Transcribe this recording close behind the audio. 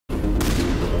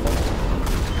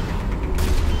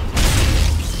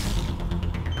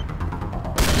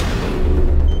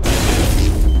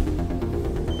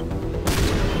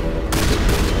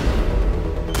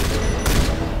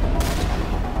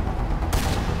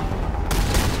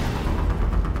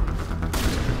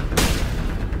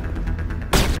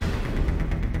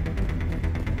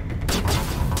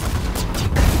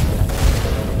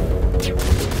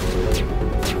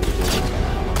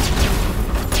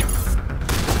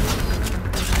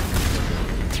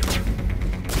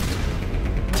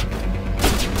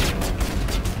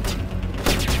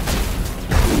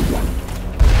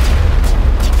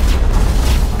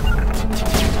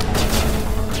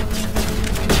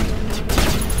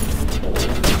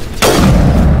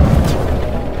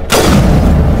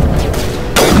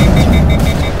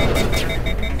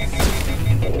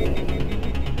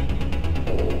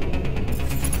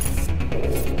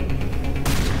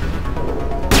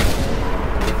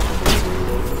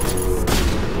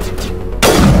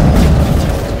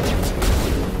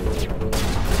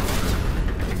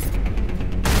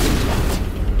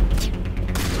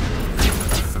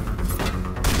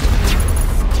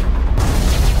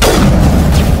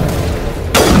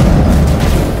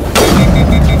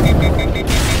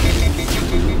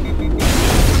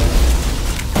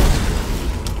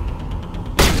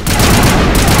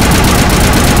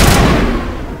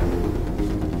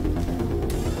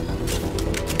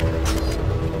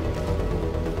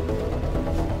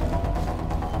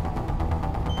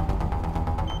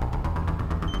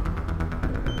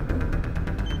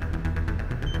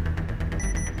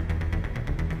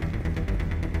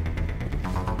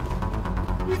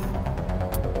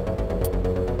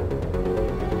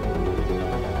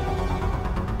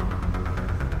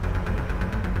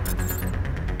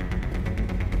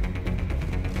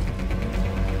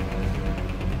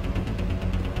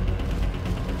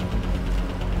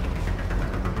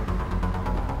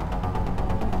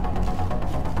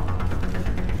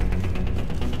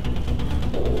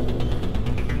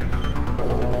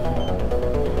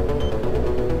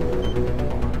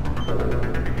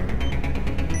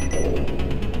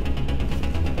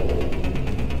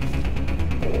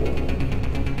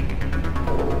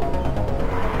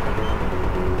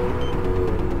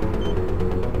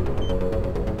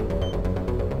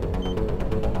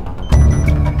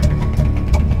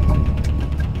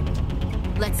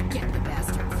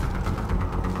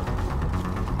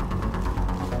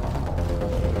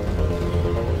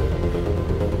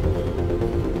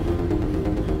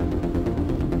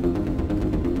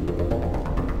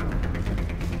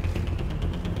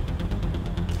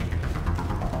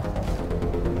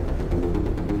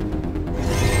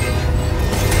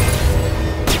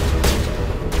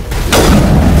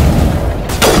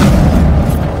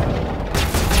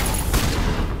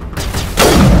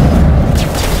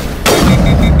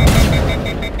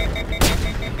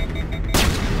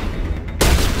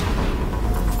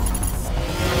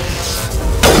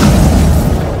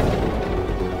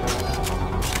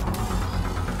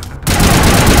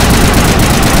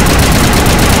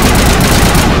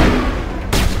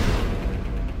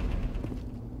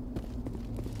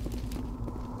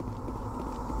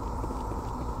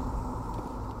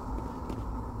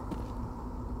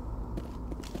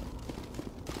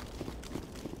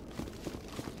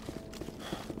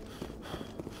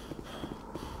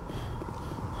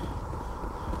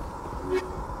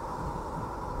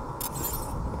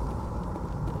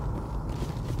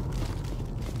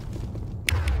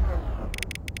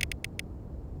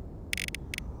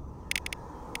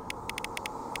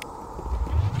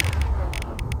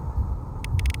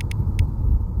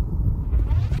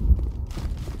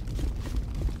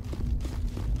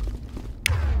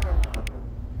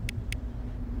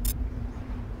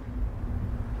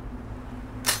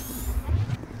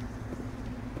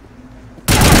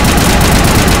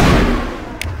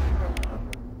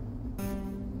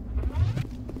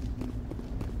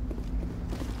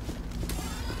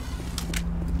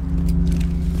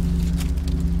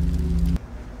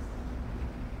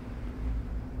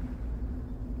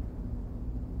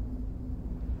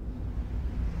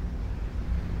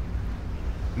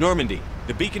Normandy,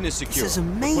 the beacon is secure. This is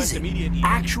amazing.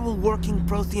 Actual working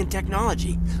Prothean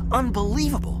technology.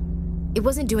 Unbelievable. It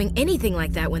wasn't doing anything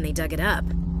like that when they dug it up.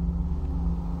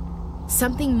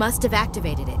 Something must have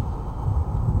activated it.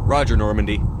 Roger,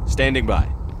 Normandy. Standing by.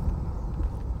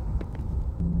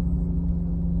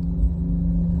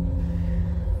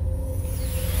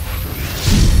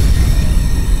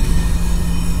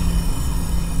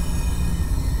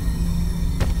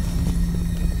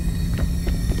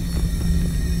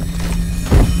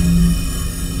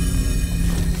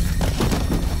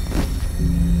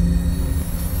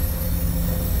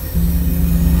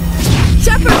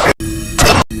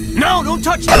 No, don't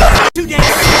touch it! Too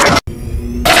dangerous!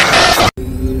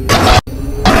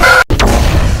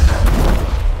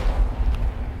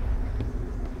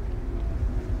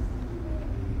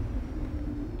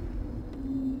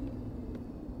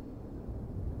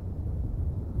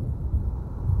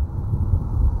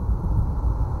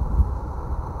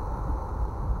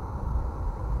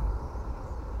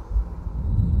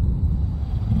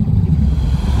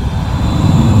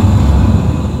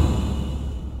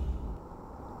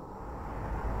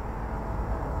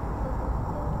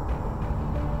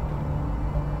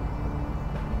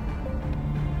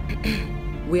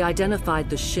 We identified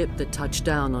the ship that touched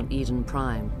down on Eden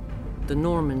Prime. The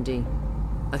Normandy,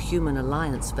 a human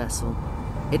alliance vessel.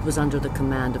 It was under the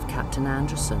command of Captain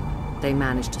Anderson. They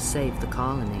managed to save the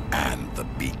colony. And the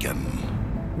beacon.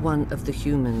 One of the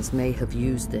humans may have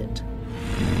used it.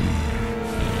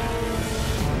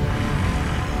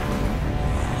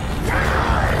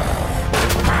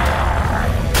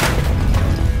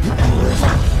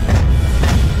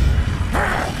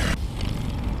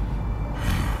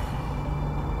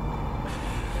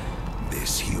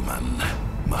 This human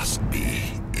must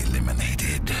be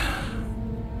eliminated.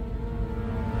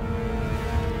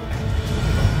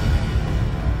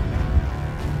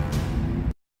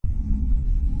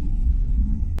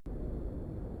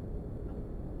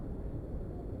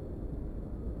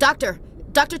 Dr.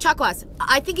 Chakwas,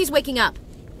 I think he's waking up.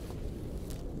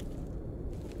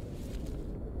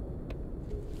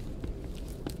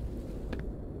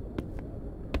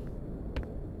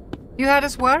 You had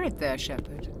us worried there,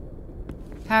 Shepard.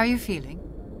 How are you feeling?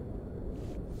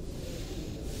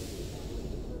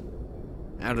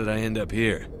 How did I end up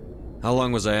here? How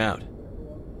long was I out?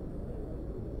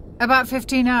 About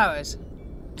 15 hours.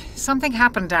 Something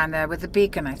happened down there with the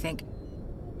beacon, I think.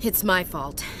 It's my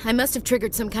fault. I must have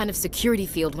triggered some kind of security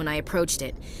field when I approached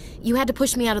it. You had to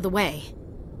push me out of the way.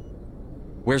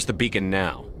 Where's the beacon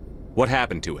now? What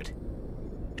happened to it?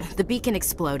 The beacon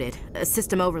exploded. A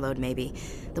system overload, maybe.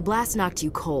 The blast knocked you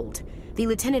cold. The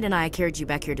lieutenant and I carried you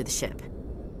back here to the ship.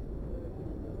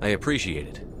 I appreciate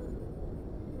it.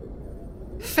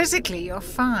 Physically, you're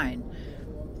fine.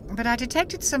 But I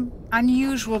detected some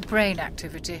unusual brain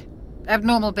activity.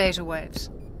 Abnormal beta waves.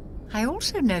 I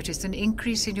also noticed an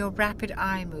increase in your rapid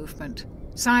eye movement.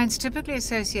 Signs typically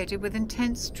associated with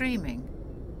intense streaming.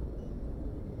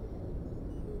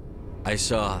 I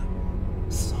saw...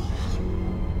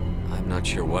 I'm not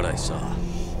sure what I saw.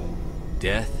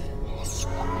 Death?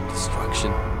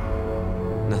 Destruction?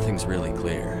 Nothing's really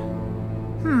clear.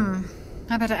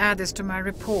 I better add this to my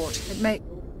report. It may...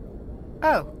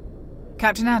 Oh,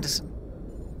 Captain Anderson.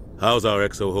 How's our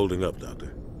XO holding up,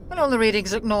 Doctor? Well, all the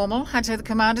readings look normal. I'd say the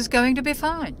commander's going to be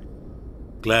fine.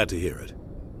 Glad to hear it.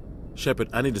 Shepard,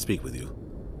 I need to speak with you.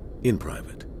 In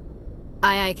private.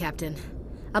 Aye, aye, Captain.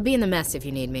 I'll be in the mess if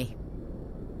you need me.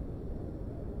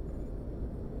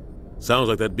 Sounds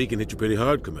like that beacon hit you pretty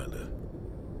hard, Commander.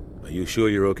 Are you sure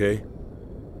you're okay?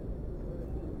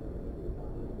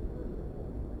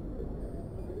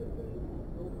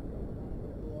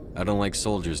 I don't like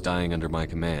soldiers dying under my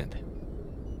command.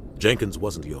 Jenkins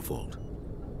wasn't your fault.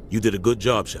 You did a good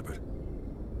job, Shepard.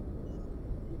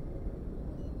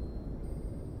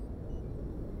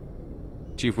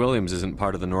 Chief Williams isn't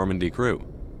part of the Normandy crew.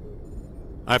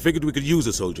 I figured we could use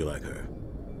a soldier like her.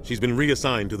 She's been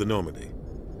reassigned to the Normandy.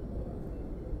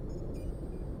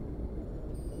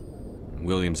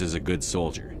 Williams is a good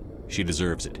soldier. She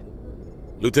deserves it.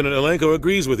 Lieutenant Alenko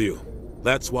agrees with you.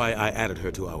 That's why I added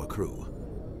her to our crew.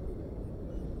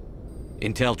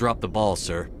 Intel dropped the ball,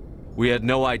 sir. We had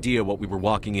no idea what we were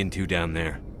walking into down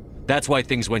there. That's why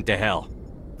things went to hell.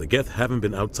 The Geth haven't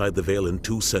been outside the Veil in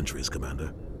 2 centuries,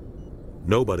 Commander.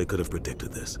 Nobody could have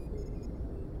predicted this.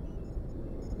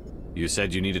 You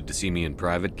said you needed to see me in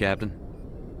private, Captain?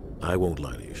 I won't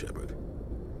lie to you, Shepard.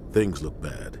 Things look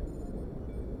bad.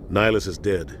 Nihilus is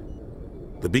dead.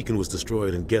 The beacon was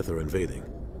destroyed and Geth are invading.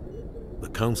 The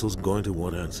Council's going to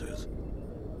want answers.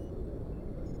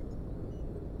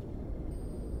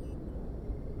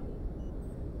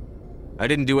 I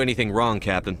didn't do anything wrong,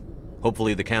 Captain.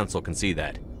 Hopefully the Council can see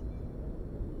that.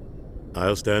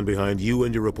 I'll stand behind you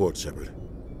and your report, Shepard.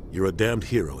 You're a damned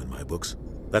hero in my books.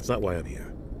 That's not why I'm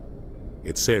here.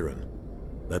 It's Saren,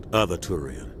 that other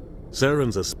Turian.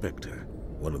 Saren's a Spectre,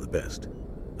 one of the best,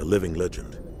 a living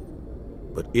legend.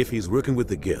 But if he's working with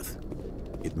the Geth,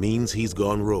 it means he's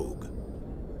gone rogue.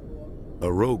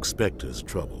 A rogue Spectre's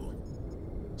trouble.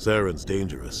 Saren's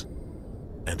dangerous,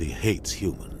 and he hates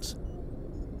humans.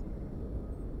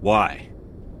 Why?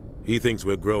 He thinks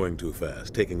we're growing too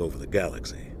fast, taking over the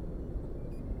galaxy.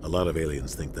 A lot of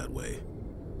aliens think that way.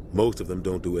 Most of them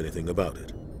don't do anything about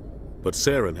it. But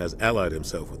Saren has allied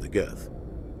himself with the Geth.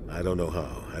 I don't know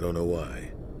how, I don't know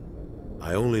why.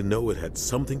 I only know it had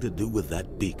something to do with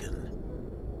that beacon.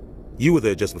 You were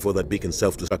there just before that beacon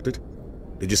self-destructed.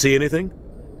 Did you see anything?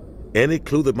 Any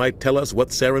clue that might tell us what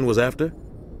Saren was after?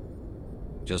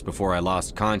 Just before I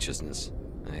lost consciousness,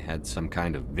 I had some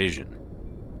kind of vision.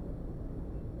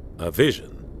 A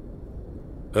vision?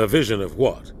 A vision of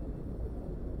what?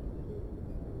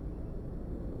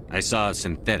 I saw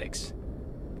synthetics.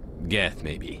 Geth,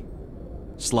 maybe.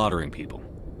 Slaughtering people.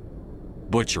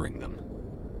 Butchering them.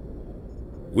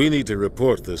 We need to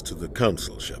report this to the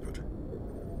Council, Shepard.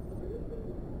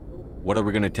 What are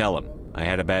we gonna tell them? I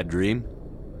had a bad dream?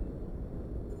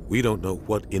 We don't know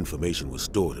what information was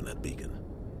stored in that beacon.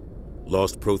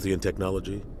 Lost Prothean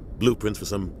technology? Blueprints for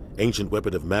some ancient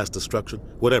weapon of mass destruction?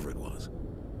 Whatever it was.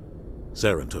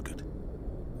 Saren took it.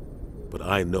 But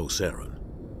I know Saren.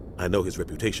 I know his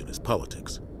reputation is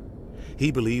politics. He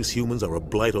believes humans are a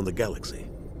blight on the galaxy.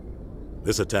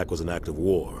 This attack was an act of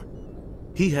war.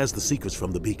 He has the secrets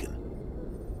from the beacon.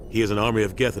 He has an army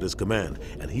of Geth at his command,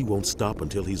 and he won't stop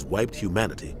until he's wiped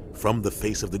humanity from the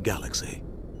face of the galaxy.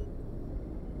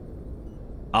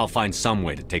 I'll find some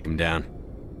way to take him down.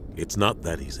 It's not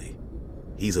that easy.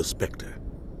 He's a Spectre.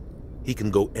 He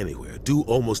can go anywhere, do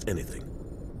almost anything.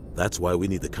 That's why we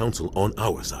need the Council on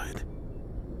our side.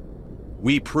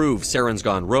 We prove Saren's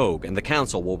gone rogue, and the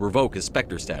Council will revoke his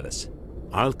Spectre status.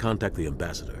 I'll contact the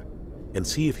Ambassador and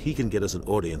see if he can get us an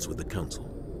audience with the Council.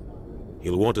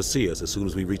 He'll want to see us as soon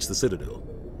as we reach the Citadel.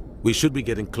 We should be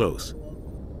getting close.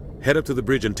 Head up to the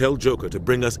bridge and tell Joker to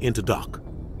bring us into dock.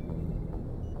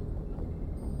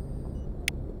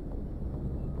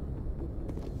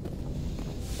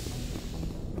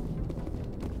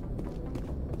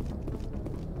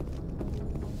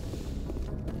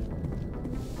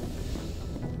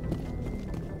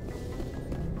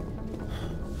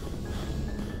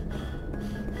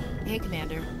 Hey,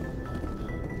 Commander.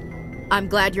 I'm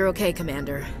glad you're okay,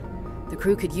 Commander. The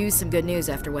crew could use some good news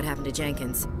after what happened to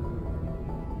Jenkins.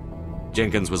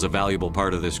 Jenkins was a valuable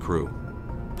part of this crew.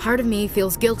 Part of me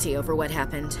feels guilty over what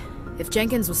happened. If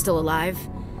Jenkins was still alive,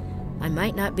 I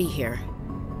might not be here.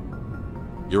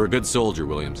 You're a good soldier,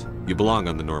 Williams. You belong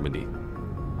on the Normandy.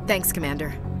 Thanks,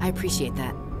 Commander. I appreciate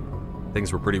that.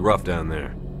 Things were pretty rough down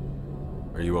there.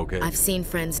 Are you okay? I've seen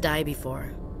friends die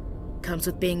before. Comes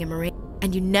with being a Marine.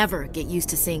 And you never get used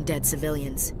to seeing dead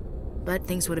civilians. But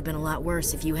things would have been a lot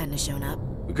worse if you hadn't shown up.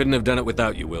 We couldn't have done it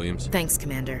without you, Williams. Thanks,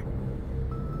 Commander.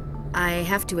 I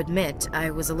have to admit, I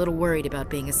was a little worried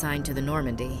about being assigned to the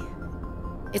Normandy.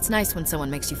 It's nice when someone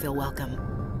makes you feel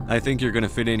welcome. I think you're gonna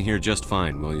fit in here just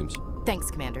fine, Williams. Thanks,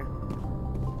 Commander.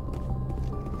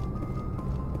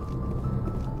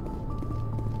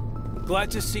 Glad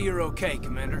to see you're okay,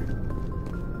 Commander.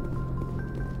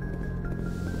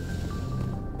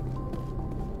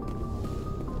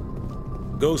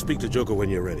 Go speak to Joker when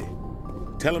you're ready.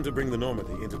 Tell him to bring the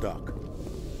Normandy into dock.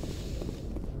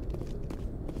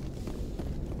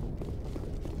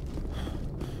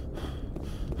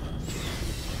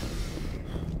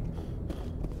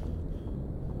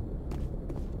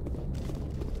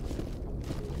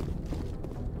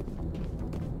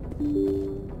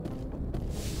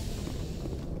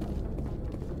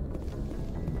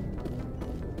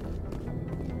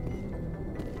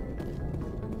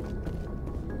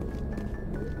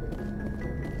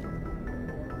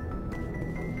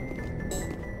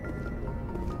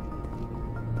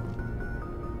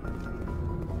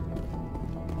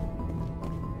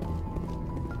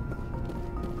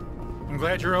 I'm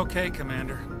glad you're okay,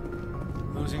 Commander.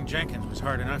 Losing Jenkins was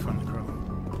hard enough on the crew.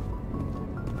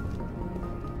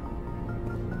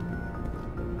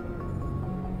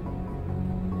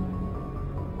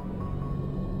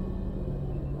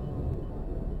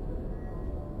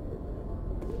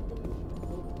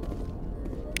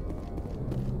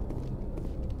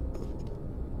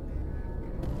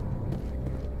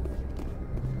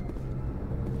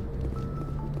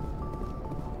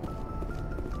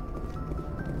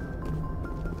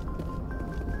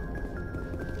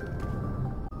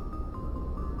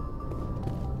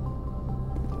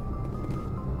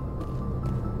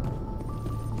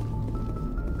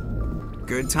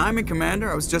 Good timing, Commander.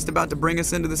 I was just about to bring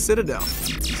us into the Citadel.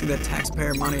 See that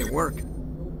taxpayer money at work.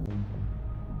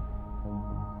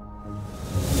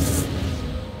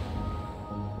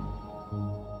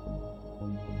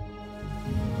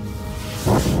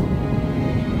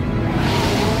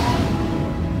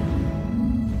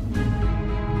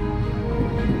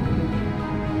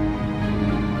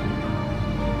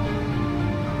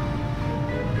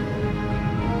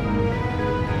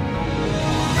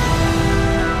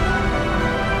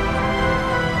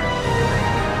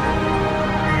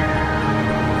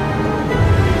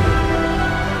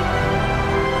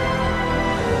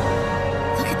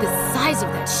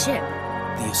 Ship.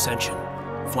 The Ascension,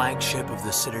 flagship of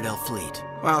the Citadel fleet.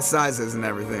 Well, size isn't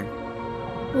everything.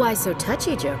 Why so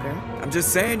touchy, Joker? I'm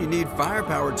just saying you need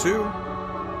firepower, too.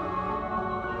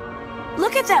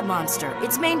 Look at that monster.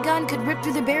 Its main gun could rip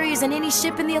through the barriers in any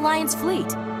ship in the Alliance fleet.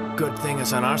 Good thing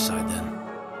it's on our side, then.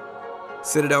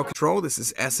 Citadel Control, this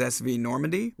is SSV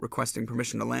Normandy, requesting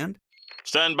permission to land.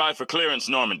 Stand by for clearance,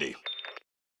 Normandy.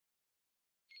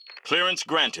 Clearance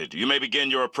granted. You may begin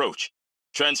your approach.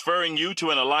 Transferring you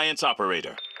to an Alliance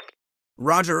operator.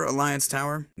 Roger, Alliance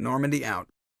Tower. Normandy out.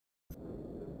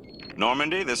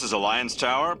 Normandy, this is Alliance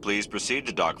Tower. Please proceed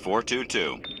to Dock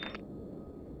 422.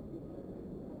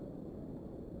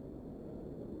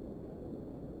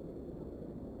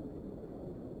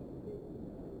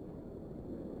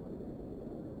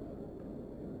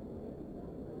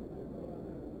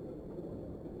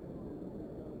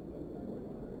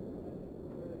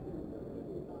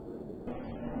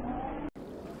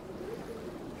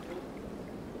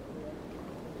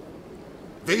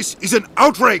 This is an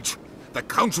outrage! The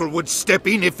Council would step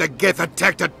in if the Geth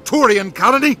attacked a Turian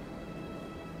colony?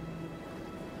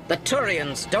 The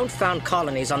Turians don't found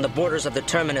colonies on the borders of the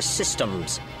Terminus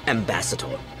systems,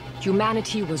 Ambassador.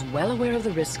 Humanity was well aware of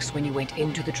the risks when you went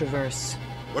into the Traverse.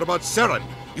 What about Saren?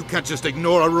 You can't just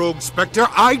ignore a rogue Spectre.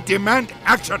 I demand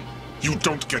action! You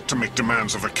don't get to make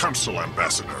demands of the Council,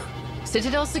 Ambassador.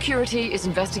 Citadel Security is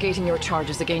investigating your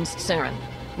charges against Saren.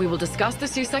 We will discuss the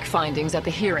CSEC findings at the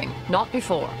hearing, not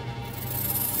before.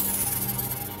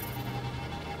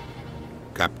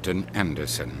 Captain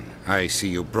Anderson, I see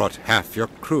you brought half your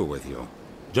crew with you.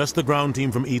 Just the ground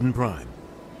team from Eden Prime,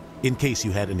 in case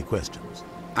you had any questions.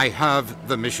 I have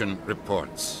the mission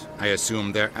reports. I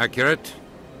assume they're accurate?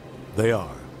 They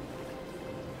are.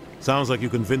 Sounds like you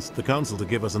convinced the Council to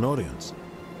give us an audience.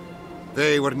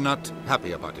 They were not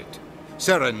happy about it.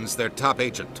 Saren's their top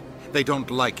agent. They don't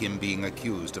like him being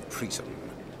accused of treason.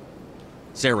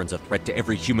 Saren's a threat to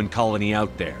every human colony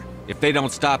out there. If they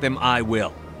don't stop him, I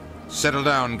will. Settle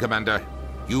down, Commander.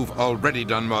 You've already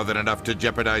done more than enough to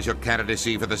jeopardize your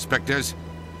candidacy for the Spectres.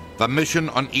 The mission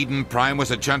on Eden Prime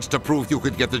was a chance to prove you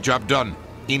could get the job done.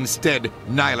 Instead,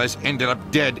 Nihilus ended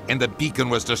up dead and the beacon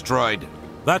was destroyed.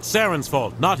 That's Saren's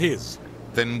fault, not his.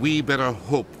 Then we better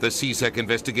hope the CSEC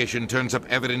investigation turns up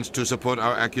evidence to support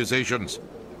our accusations.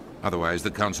 Otherwise,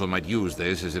 the Council might use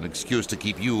this as an excuse to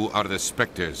keep you out of the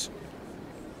Spectres.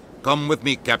 Come with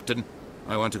me, Captain.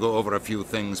 I want to go over a few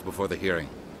things before the hearing.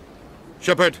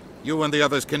 Shepard, you and the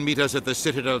others can meet us at the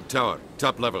Citadel Tower,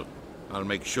 top level. I'll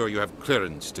make sure you have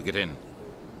clearance to get in.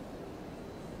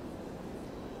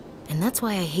 And that's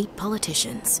why I hate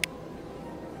politicians.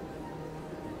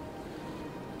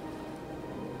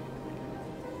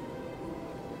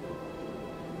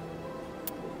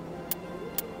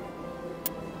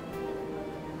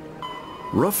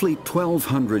 Roughly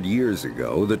 1,200 years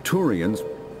ago, the Turians...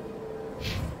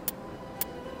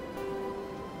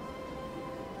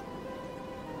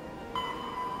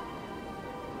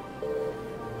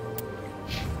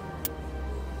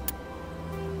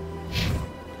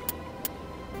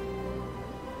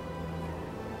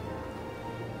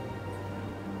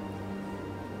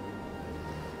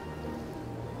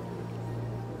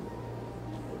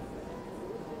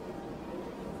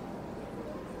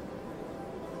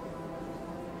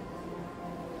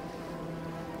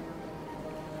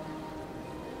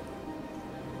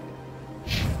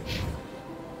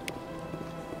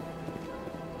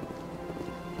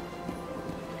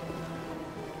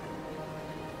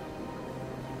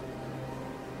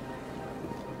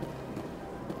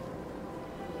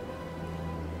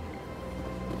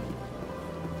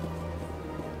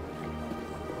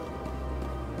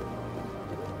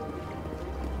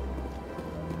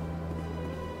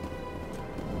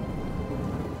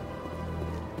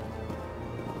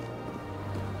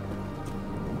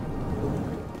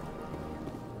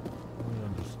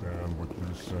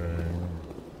 saying,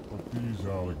 but these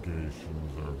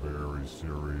allegations are very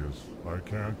serious. I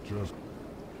can't just...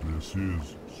 This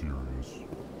is serious.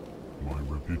 My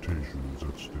reputation is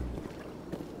at stake.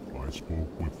 I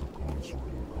spoke with the consort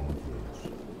in confidence,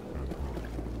 and her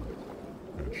alone,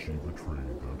 and she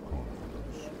betrayed that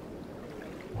confidence.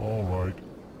 All right.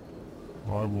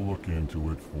 I will look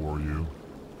into it for you.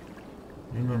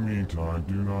 In the meantime,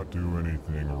 do not do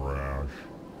anything rash.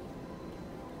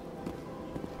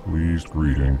 Pleased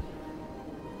greeting.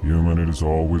 Human, it is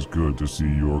always good to see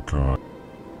your kind.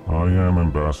 I am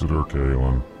Ambassador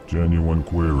Kalen. Genuine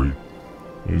query.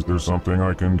 Is there something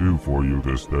I can do for you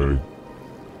this day?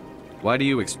 Why do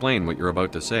you explain what you're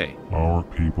about to say? Our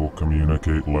people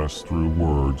communicate less through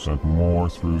words and more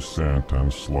through scent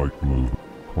and slight movement.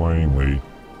 Plainly,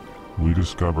 we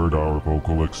discovered our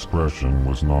vocal expression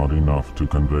was not enough to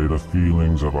convey the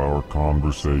feelings of our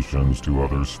conversations to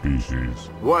other species.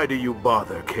 Why do you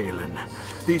bother, Kalen?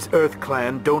 These Earth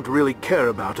Clan don't really care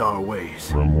about our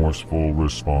ways. Remorseful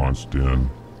response, Din.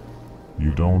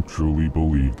 You don't truly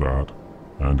believe that,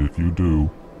 and if you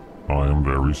do, I am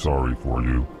very sorry for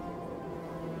you.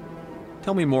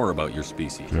 Tell me more about your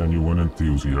species. Genuine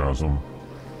enthusiasm.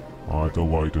 I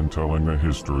delight in telling the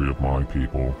history of my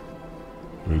people.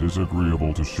 It is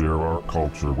agreeable to share our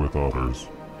culture with others.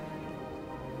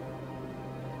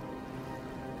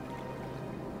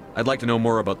 I'd like to know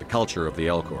more about the culture of the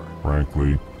Elcor.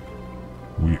 Frankly,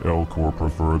 we Elcor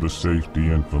prefer the safety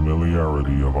and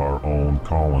familiarity of our own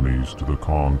colonies to the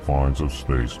confines of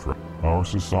space travel. Our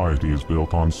society is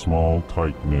built on small,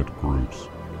 tight-knit groups.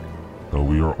 Though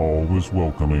we are always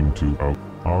welcoming to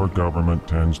our government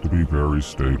tends to be very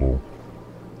stable.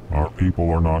 Our people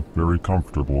are not very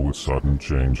comfortable with sudden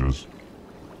changes.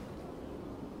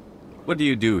 What do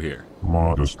you do here?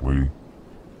 Modestly,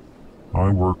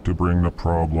 I work to bring the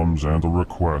problems and the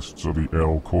requests of the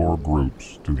Elcor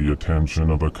groups to the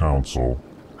attention of the Council.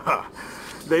 Ha!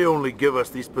 They only give us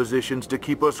these positions to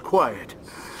keep us quiet.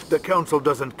 The Council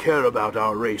doesn't care about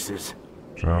our races.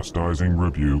 Chastising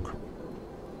rebuke.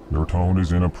 Your tone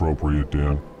is inappropriate,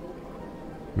 Din.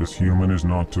 This human is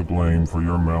not to blame for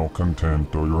your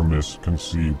malcontent or your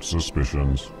misconceived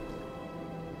suspicions.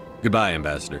 Goodbye,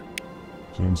 Ambassador.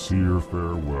 Sincere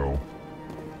farewell.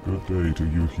 Good day to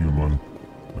you, human.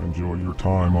 Enjoy your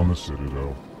time on the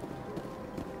Citadel.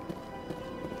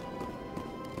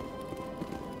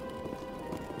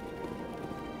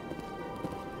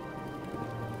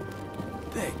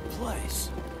 Big place.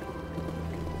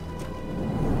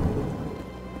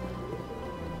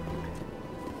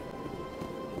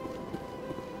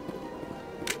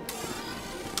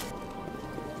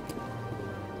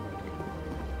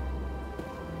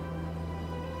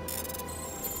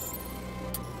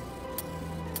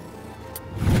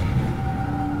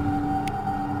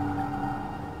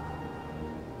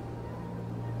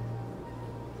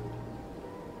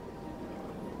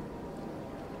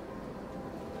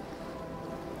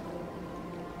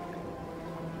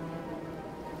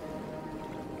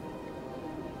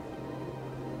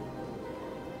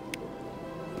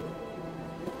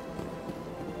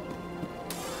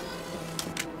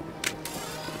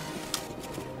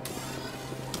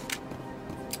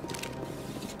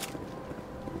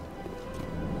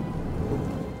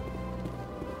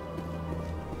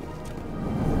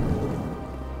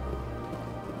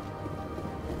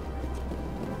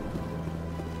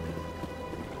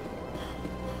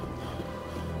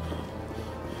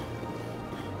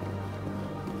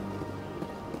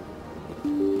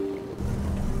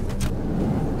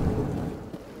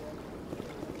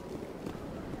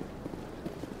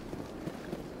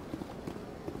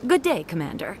 Good day,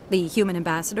 Commander. The human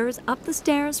ambassador is up the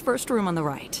stairs, first room on the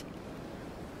right.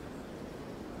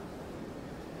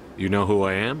 You know who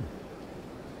I am?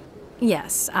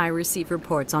 Yes, I receive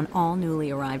reports on all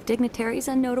newly arrived dignitaries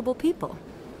and notable people.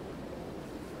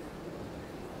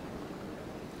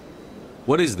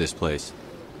 What is this place?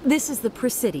 This is the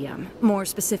Presidium. More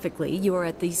specifically, you are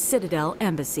at the Citadel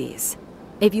embassies.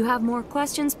 If you have more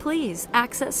questions, please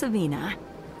access Avina.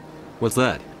 What's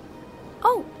that?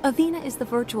 Oh, Avina is the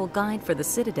virtual guide for the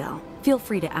Citadel. Feel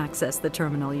free to access the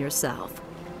terminal yourself.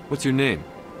 What's your name?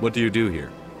 What do you do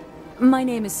here? My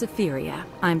name is Safiria.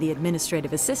 I'm the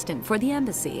administrative assistant for the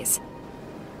embassies.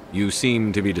 You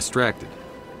seem to be distracted.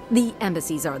 The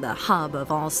embassies are the hub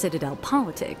of all Citadel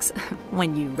politics.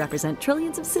 When you represent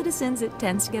trillions of citizens, it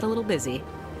tends to get a little busy.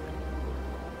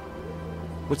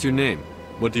 What's your name?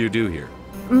 What do you do here?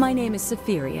 My name is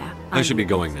Safiria. I should be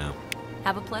going now.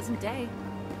 Have a pleasant day.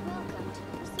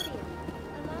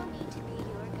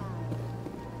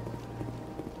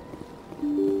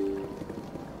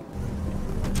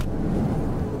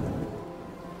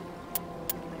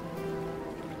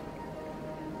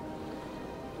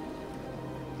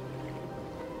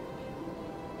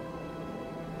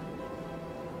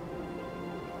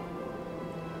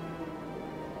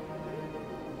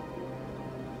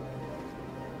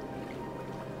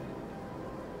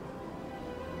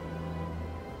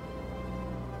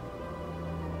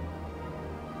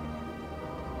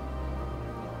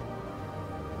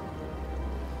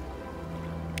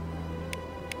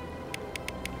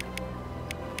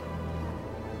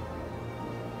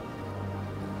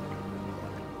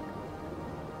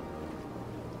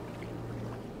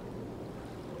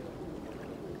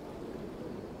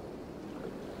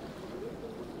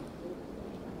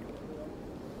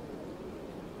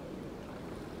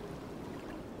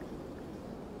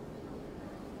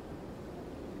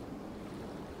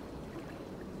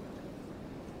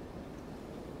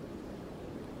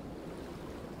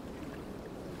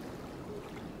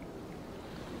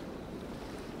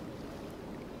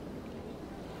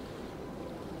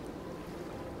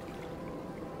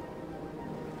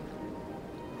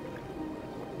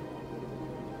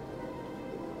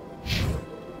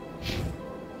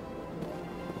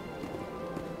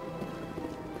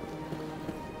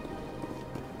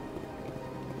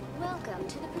 Welcome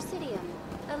to the Presidium.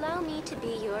 Allow me to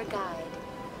be your guide.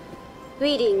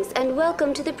 Greetings and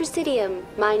welcome to the Presidium.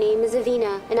 My name is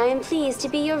Avina, and I am pleased to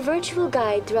be your virtual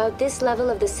guide throughout this level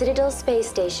of the Citadel Space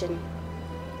Station.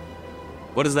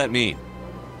 What does that mean?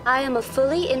 I am a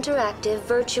fully interactive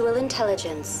virtual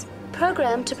intelligence,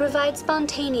 programmed to provide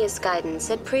spontaneous guidance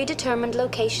at predetermined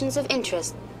locations of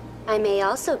interest. I may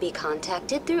also be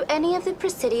contacted through any of the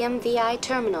Presidium VI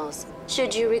terminals,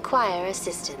 should you require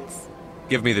assistance.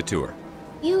 Give me the tour.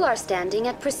 You are standing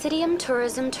at Presidium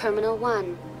Tourism Terminal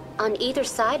 1. On either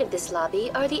side of this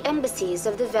lobby are the embassies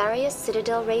of the various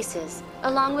Citadel races,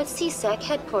 along with CSEC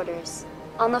headquarters.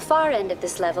 On the far end of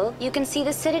this level, you can see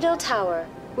the Citadel Tower,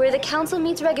 where the Council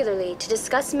meets regularly to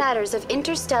discuss matters of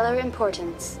interstellar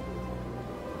importance.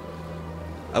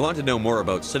 I want to know more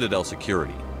about Citadel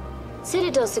security.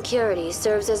 Citadel security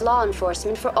serves as law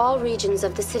enforcement for all regions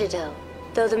of the Citadel,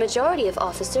 though the majority of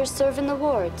officers serve in the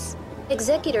wards.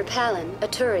 Executor Palin, a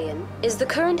Turian, is the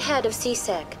current head of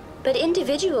CSEC, but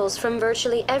individuals from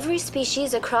virtually every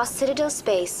species across Citadel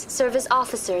space serve as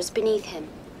officers beneath him.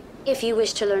 If you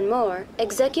wish to learn more,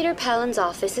 Executor Palin's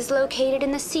office is located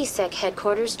in the CSEC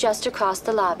headquarters just across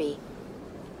the lobby.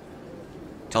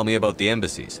 Tell me about the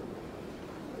embassies.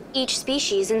 Each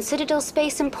species in Citadel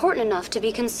space important enough to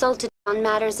be consulted on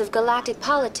matters of galactic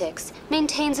politics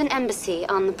maintains an embassy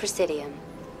on the Presidium.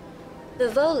 The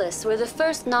Volus were the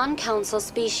first non-council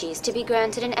species to be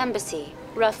granted an embassy,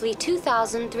 roughly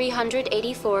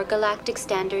 2,384 galactic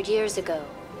standard years ago.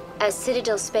 As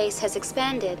Citadel space has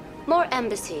expanded, more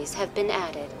embassies have been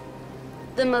added.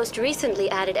 The most recently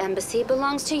added embassy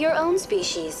belongs to your own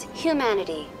species,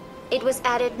 humanity. It was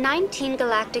added 19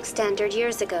 galactic standard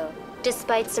years ago,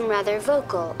 despite some rather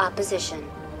vocal opposition.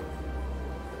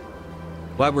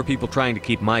 Why were people trying to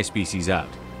keep my species out?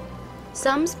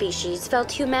 Some species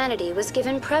felt humanity was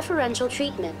given preferential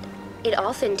treatment. It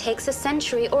often takes a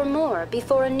century or more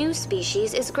before a new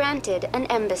species is granted an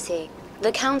embassy.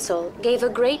 The Council gave a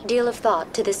great deal of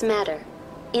thought to this matter.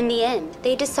 In the end,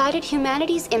 they decided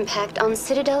humanity's impact on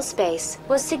Citadel space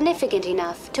was significant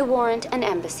enough to warrant an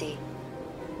embassy.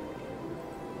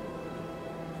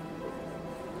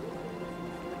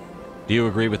 Do you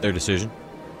agree with their decision?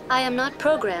 I am not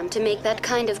programmed to make that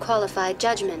kind of qualified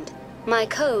judgment. My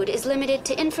code is limited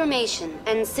to information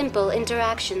and simple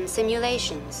interaction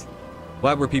simulations.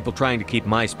 Why were people trying to keep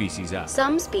my species out?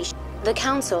 Some species the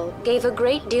Council gave a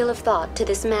great deal of thought to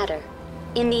this matter.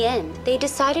 In the end, they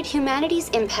decided humanity's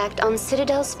impact on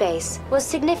Citadel space was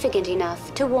significant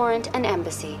enough to warrant an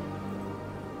embassy.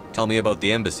 Tell me about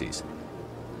the embassies.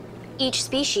 Each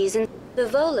species in the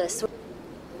Volus,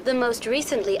 the most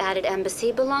recently added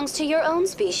embassy, belongs to your own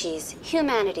species,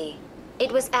 humanity.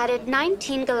 It was added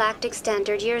 19 galactic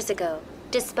standard years ago,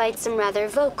 despite some rather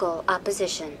vocal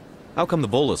opposition. How come the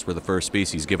Volus were the first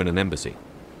species given an embassy?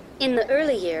 In the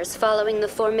early years following the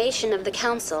formation of the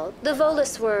Council, the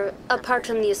Volus were, apart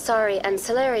from the Asari and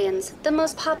Salarians, the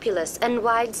most populous and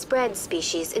widespread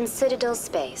species in Citadel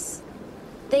space.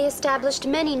 They established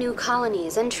many new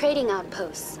colonies and trading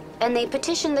outposts, and they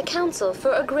petitioned the Council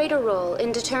for a greater role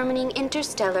in determining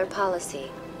interstellar policy.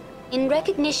 In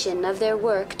recognition of their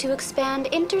work to expand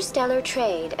interstellar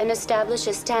trade and establish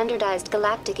a standardized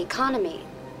galactic economy,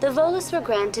 the Volus were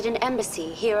granted an embassy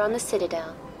here on the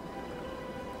Citadel.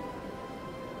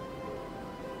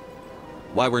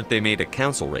 Why weren't they made a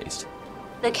council race?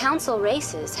 The Council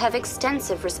races have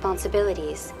extensive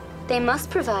responsibilities. They must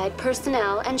provide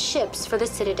personnel and ships for the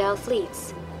Citadel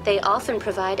fleets. They often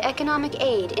provide economic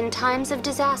aid in times of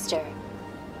disaster.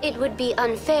 It would be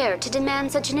unfair to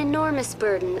demand such an enormous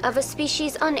burden of a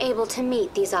species unable to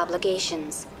meet these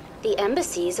obligations. The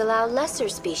embassies allow lesser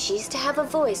species to have a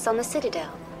voice on the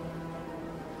Citadel.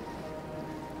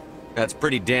 That's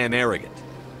pretty damn arrogant.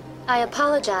 I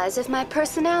apologize if my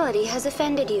personality has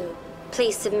offended you.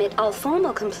 Please submit all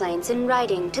formal complaints in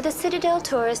writing to the Citadel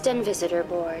Tourist and Visitor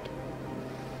Board.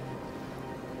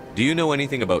 Do you know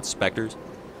anything about Spectres?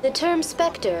 The term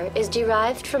Spectre is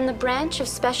derived from the branch of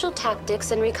Special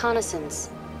Tactics and Reconnaissance.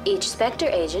 Each Spectre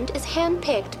agent is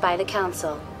handpicked by the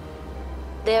Council.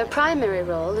 Their primary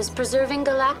role is preserving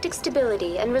galactic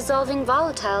stability and resolving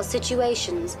volatile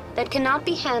situations that cannot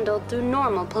be handled through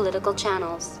normal political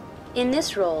channels. In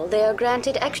this role, they are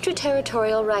granted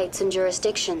extraterritorial rights and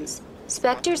jurisdictions.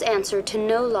 Spectres answer to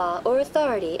no law or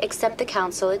authority except the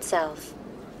Council itself.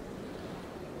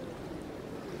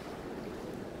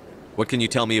 What can you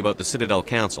tell me about the Citadel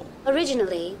Council?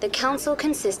 Originally, the Council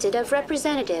consisted of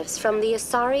representatives from the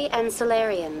Asari and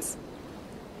Salarians.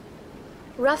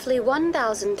 Roughly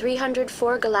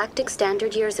 1,304 galactic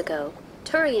standard years ago,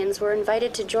 Turians were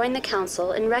invited to join the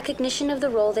Council in recognition of the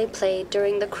role they played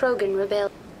during the Krogan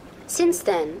Rebellion. Since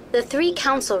then, the three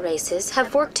Council races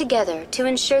have worked together to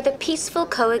ensure the peaceful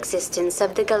coexistence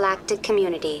of the galactic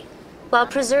community, while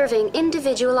preserving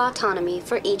individual autonomy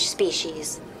for each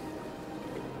species.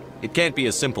 It can't be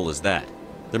as simple as that.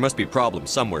 There must be problems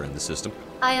somewhere in the system.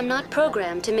 I am not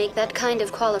programmed to make that kind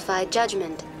of qualified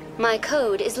judgment. My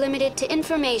code is limited to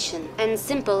information and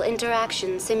simple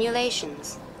interaction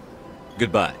simulations.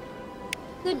 Goodbye.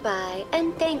 Goodbye,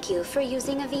 and thank you for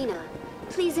using Avina.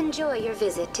 Please enjoy your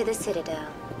visit to the Citadel.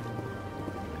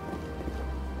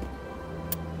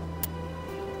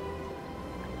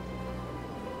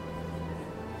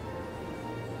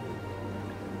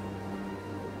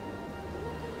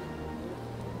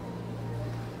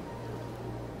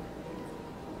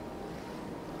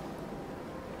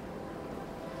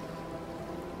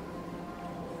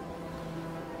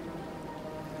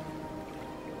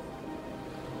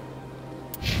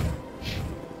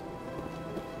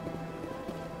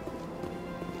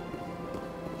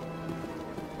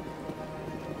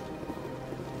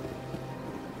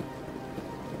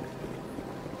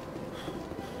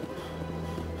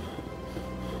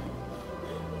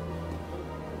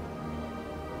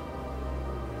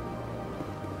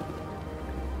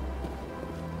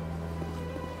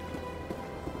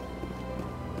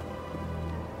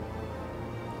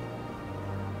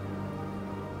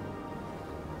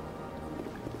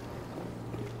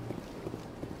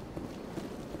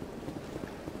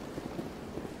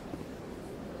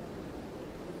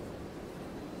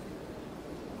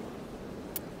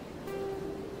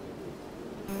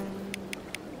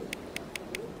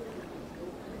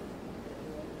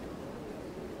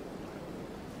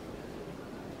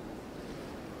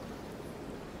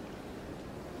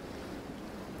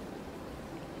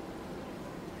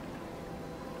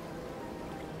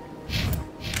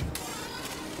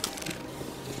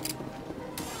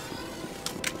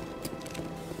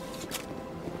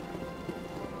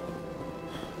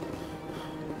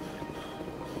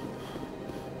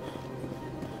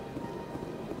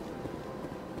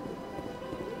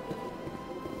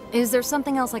 Is there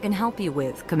something else I can help you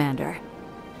with, Commander?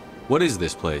 What is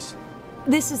this place?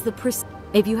 This is the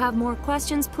If you have more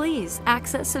questions, please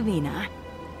access Avina.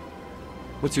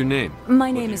 What's your name? My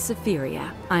name is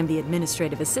Safiria. I'm the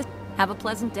administrative assistant. Have a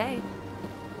pleasant day.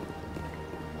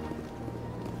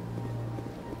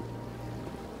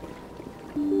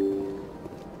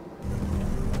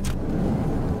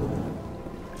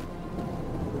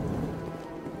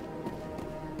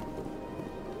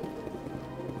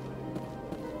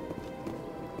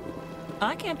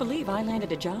 I can't believe I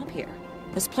landed a job here.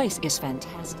 This place is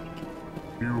fantastic.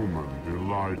 Human,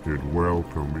 delighted,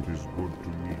 welcome. It is good to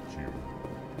meet you.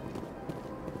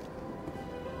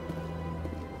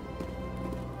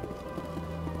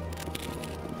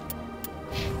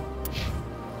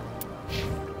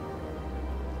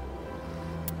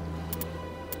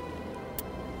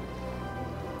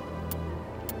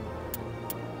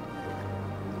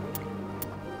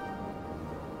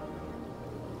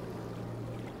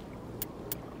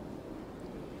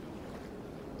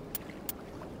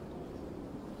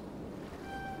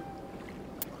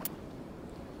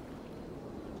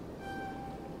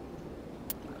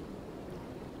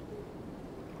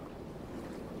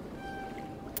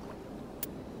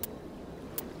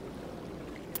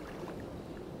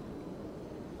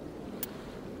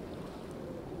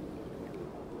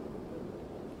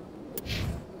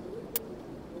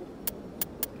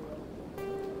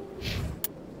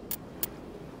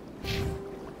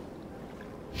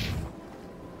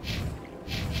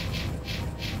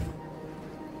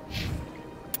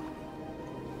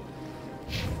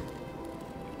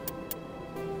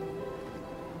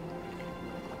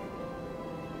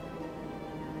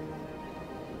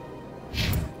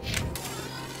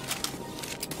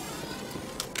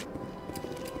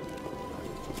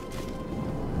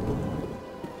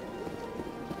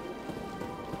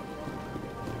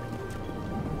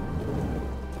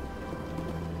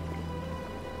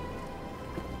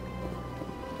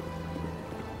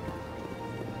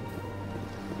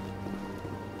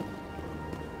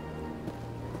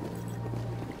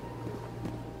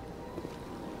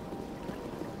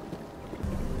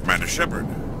 Commander Shepard,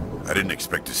 I didn't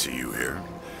expect to see you here.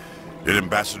 Did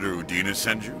Ambassador Udina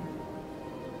send you?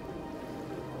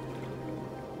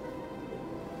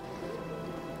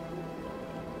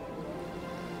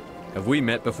 Have we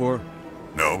met before?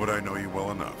 No, but I know you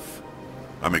well enough.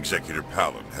 I'm Executor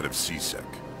Palin, head of C-Sec.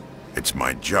 It's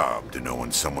my job to know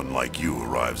when someone like you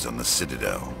arrives on the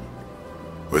Citadel.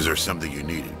 Was there something you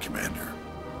needed, Commander?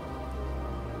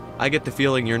 I get the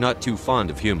feeling you're not too fond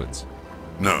of humans.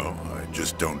 No, I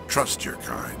just don't trust your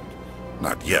kind.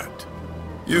 Not yet.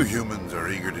 You humans are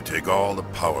eager to take all the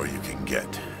power you can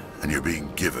get, and you're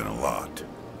being given a lot.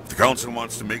 If the Council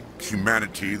wants to make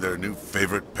humanity their new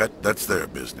favorite pet, that's their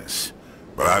business.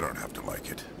 But I don't have to like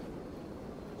it.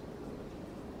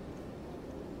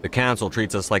 The Council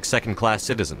treats us like second-class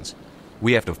citizens.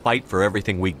 We have to fight for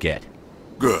everything we get.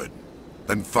 Good.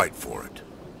 Then fight for it.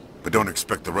 But don't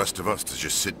expect the rest of us to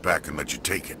just sit back and let you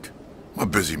take it. I'm a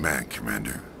busy man,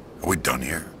 Commander. Are we done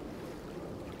here?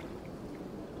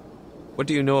 What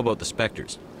do you know about the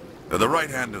Spectres? They're the right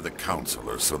hand of the Council,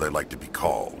 or so they like to be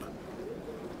called.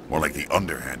 More like the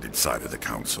underhanded side of the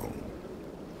Council.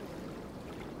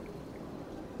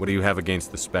 What do you have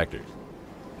against the Spectres?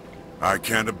 I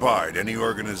can't abide any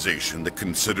organization that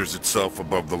considers itself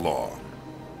above the law.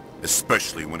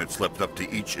 Especially when it's left up to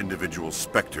each individual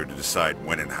Spectre to decide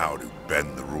when and how to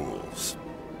bend the rules.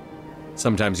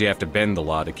 Sometimes you have to bend the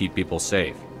law to keep people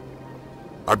safe.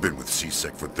 I've been with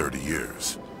C-Sec for 30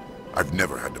 years. I've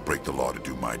never had to break the law to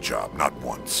do my job, not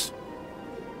once.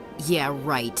 Yeah,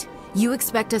 right. You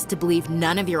expect us to believe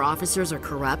none of your officers are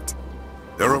corrupt?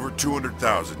 There are over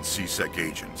 200,000 C-Sec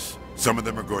agents. Some of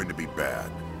them are going to be bad.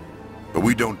 But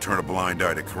we don't turn a blind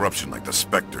eye to corruption like the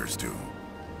Spectres do.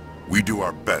 We do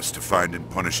our best to find and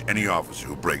punish any officer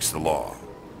who breaks the law.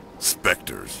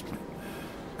 Spectres.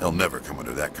 They'll never come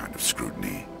under that kind of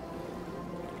scrutiny.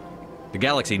 The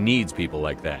galaxy needs people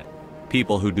like that.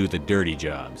 People who do the dirty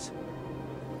jobs.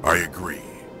 I agree.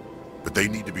 But they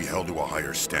need to be held to a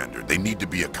higher standard. They need to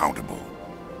be accountable.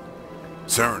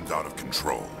 Saren's out of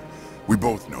control. We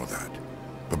both know that.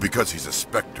 But because he's a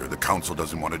Spectre, the Council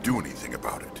doesn't want to do anything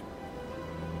about it.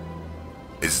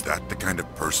 Is that the kind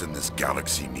of person this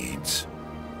galaxy needs?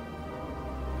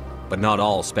 But not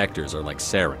all Spectres are like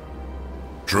Saren.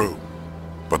 True.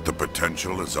 But the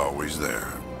potential is always there.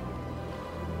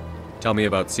 Tell me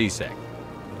about C-Sec.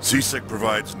 C-Sec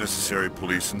provides necessary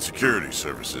police and security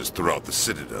services throughout the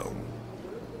Citadel.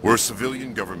 We're a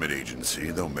civilian government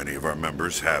agency, though many of our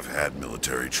members have had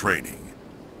military training.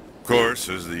 Of course,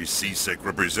 as the C-Sec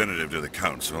representative to the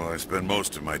Council, I spend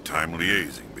most of my time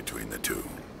liaising between the two.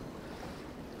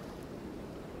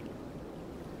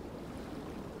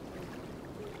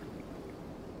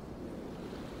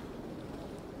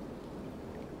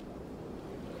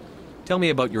 Tell me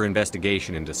about your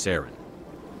investigation into Saren.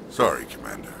 Sorry,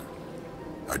 Commander.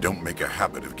 I don't make a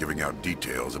habit of giving out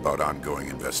details about ongoing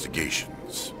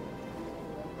investigations.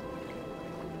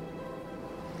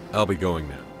 I'll be going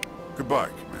now. Goodbye,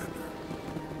 Commander.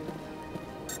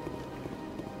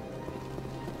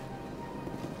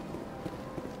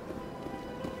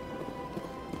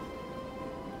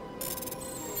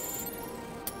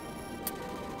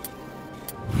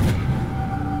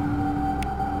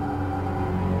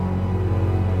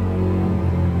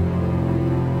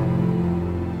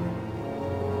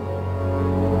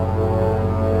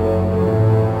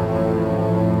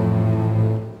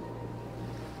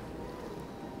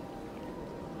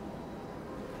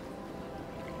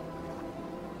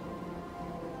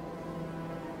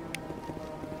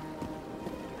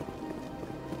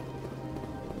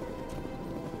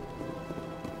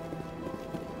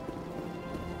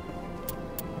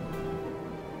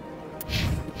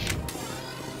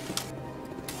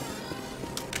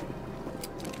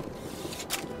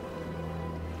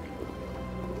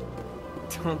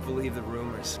 Don't believe the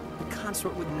rumors. The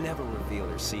consort would never reveal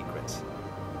her secrets.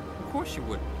 Of course she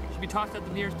would. She'd be tossed at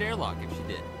the nearest airlock if she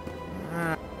did.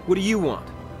 What do you want?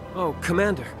 Oh,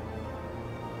 Commander.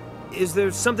 Is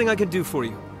there something I can do for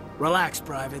you? Relax,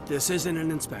 Private. This isn't an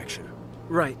inspection.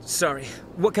 Right, sorry.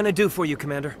 What can I do for you,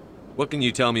 Commander? What can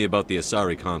you tell me about the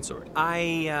Asari consort?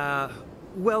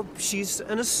 Well, she's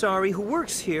an Asari who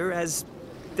works here as...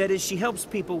 That is, she helps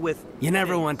people with... You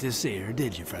never went to see her,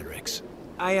 did you, Fredericks?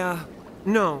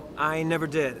 No, I never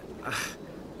did.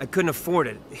 I couldn't afford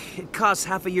it. It costs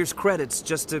half a year's credits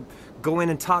just to go in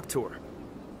and talk to her.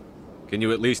 Can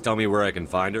you at least tell me where I can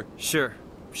find her? Sure.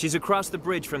 She's across the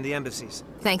bridge from the embassies.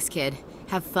 Thanks, kid.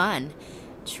 Have fun.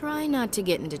 Try not to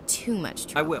get into too much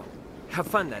trouble. I will. Have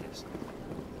fun, that is.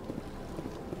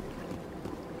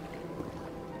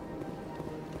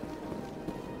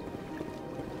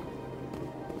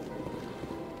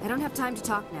 I don't have time to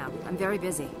talk now. I'm very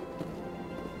busy.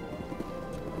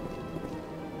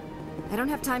 I don't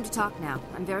have time to talk now.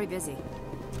 I'm very busy.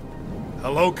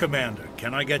 Hello, Commander.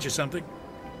 Can I get you something?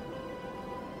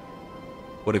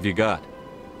 What have you got?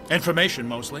 Information,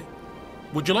 mostly.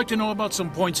 Would you like to know about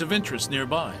some points of interest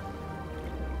nearby?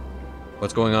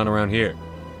 What's going on around here?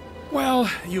 Well,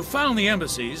 you found the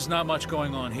embassies. Not much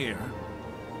going on here.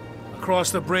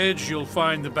 Across the bridge, you'll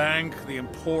find the bank, the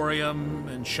Emporium,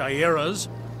 and Shayera's.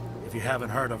 If you haven't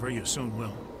heard of her, you soon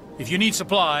will. If you need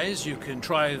supplies, you can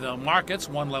try the markets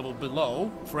one level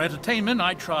below. For entertainment,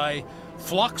 I'd try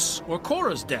Flux or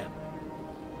Cora's Den.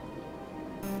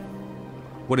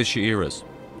 What is Shayera's?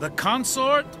 The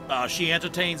consort? She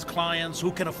entertains clients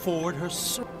who can afford her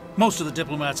service. Most of the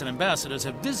diplomats and ambassadors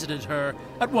have visited her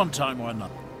at one time or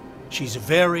another. She's a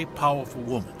very powerful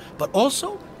woman, but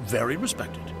also very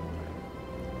respected.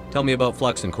 Tell me about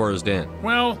Flux and Cora's Den.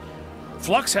 Well,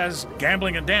 Flux has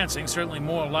gambling and dancing, certainly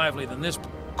more lively than this.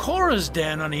 Cora's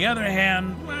Den, on the other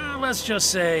hand, well, let's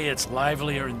just say it's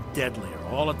livelier and deadlier,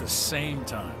 all at the same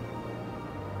time.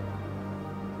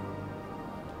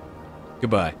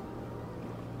 Goodbye.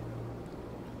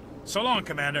 So long,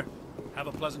 Commander. Have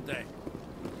a pleasant day.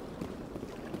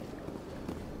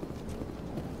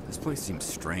 This place seems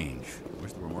strange.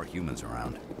 Wish there were more humans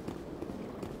around.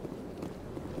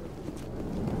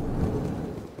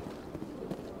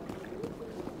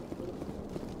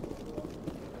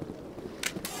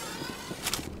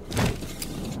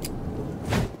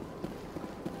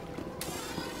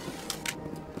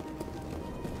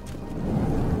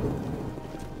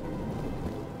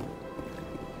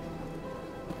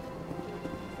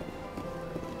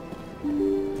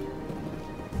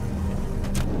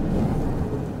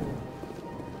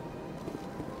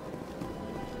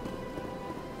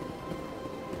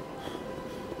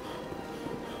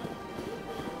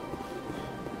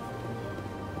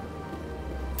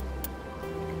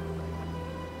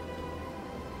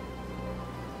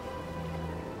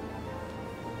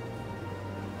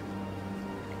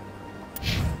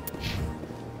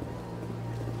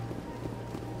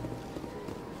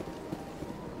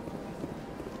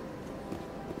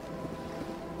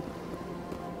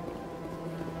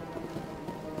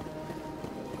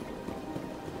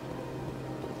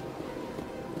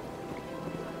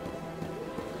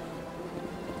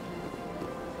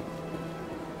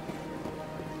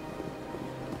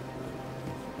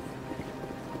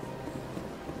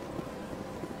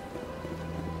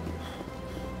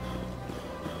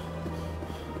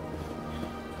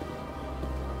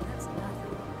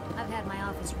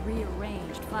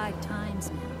 Rearranged 5 times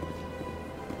now.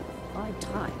 5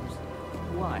 times?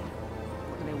 Why?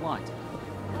 What do they want?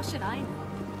 How should I know?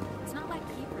 It's not like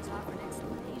keepers offer an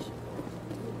explanation.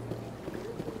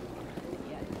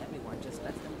 Yeah, everyone just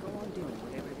lets them go on doing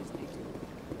whatever it is they do.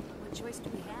 What choice do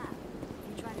we have?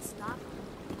 If we try to stop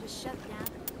them, just shut down.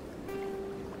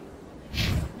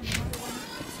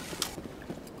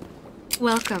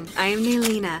 Welcome. I am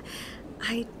Nelina.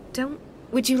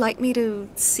 Would you like me to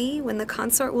see when the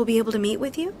consort will be able to meet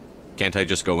with you? Can't I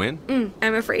just go in?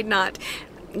 I'm afraid not.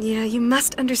 Yeah, you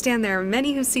must understand there are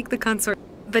many who seek the consort.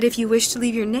 But if you wish to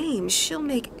leave your name, she'll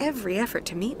make every effort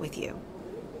to meet with you.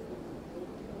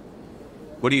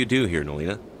 What do you do here,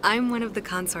 Nelina? I'm one of the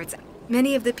consorts.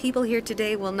 Many of the people here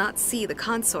today will not see the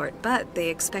consort, but they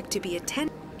expect to be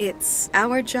attended. It's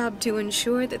our job to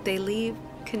ensure that they leave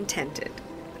contented.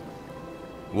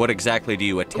 What exactly do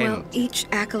you attend? Well, each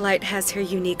acolyte has her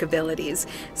unique abilities.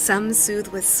 Some soothe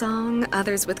with song,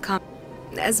 others with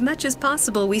As much as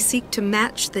possible, we seek to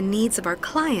match the needs of our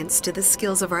clients to the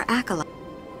skills of our acolyte.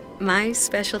 My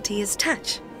specialty is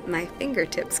touch. My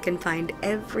fingertips can find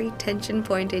every tension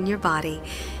point in your body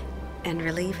and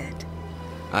relieve it.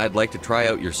 I'd like to try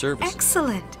out your service.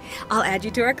 Excellent. I'll add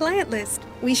you to our client list.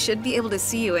 We should be able to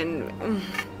see you in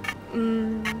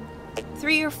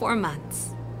 3 or 4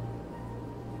 months.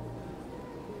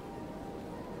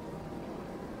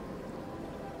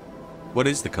 What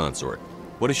is the consort?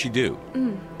 What does she do?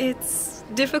 It's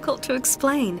difficult to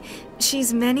explain.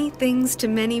 She's many things to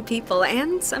many people,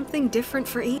 and something different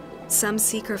for each. Some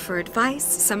seek her for advice,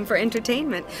 some for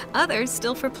entertainment, others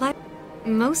still for pleasure.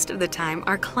 Most of the time,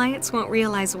 our clients won't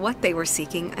realize what they were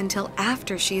seeking until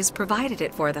after she has provided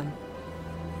it for them.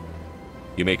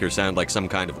 You make her sound like some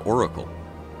kind of oracle.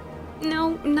 No,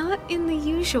 not in the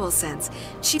usual sense.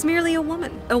 She's merely a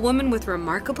woman with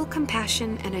remarkable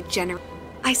compassion and a generous...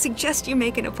 I suggest you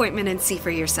make an appointment and see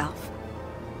for yourself.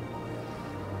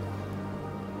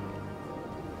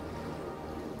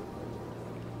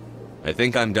 I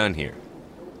think I'm done here.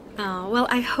 Oh, well,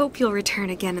 I hope you'll return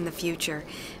again in the future.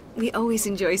 We always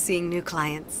enjoy seeing new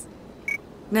clients.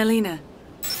 Nelina.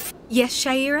 Yes,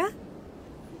 Sha'ira?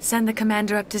 Send the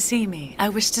commander up to see me. I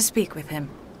wish to speak with him.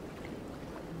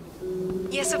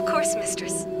 Yes, of course,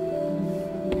 mistress.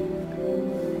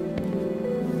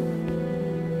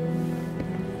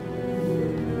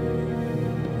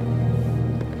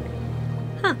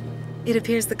 Huh. It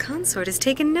appears the consort has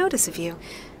taken notice of you.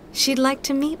 She'd like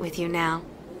to meet with you now.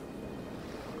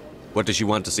 What does she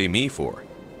want to see me for?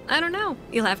 I don't know.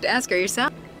 You'll have to ask her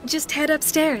yourself. Just head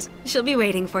upstairs. She'll be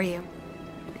waiting for you.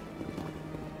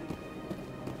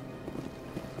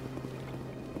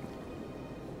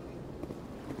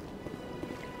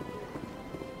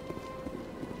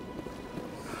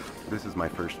 This is my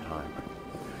first time.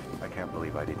 I can't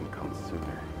believe I didn't come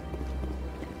sooner.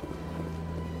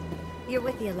 You're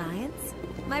with the Alliance?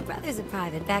 My brother's a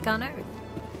private back on Earth.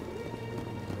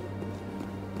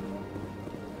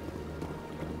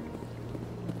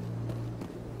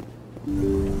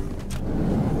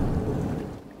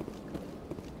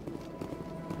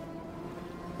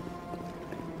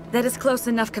 That is close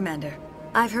enough, Commander.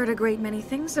 I've heard a great many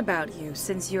things about you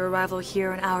since your arrival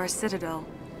here in our citadel.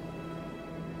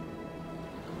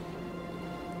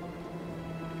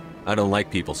 I don't like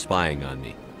people spying on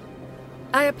me.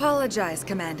 I apologize,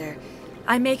 Commander.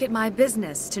 I make it my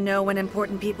business to know when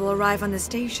important people arrive on the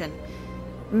station.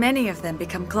 Many of them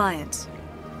become clients.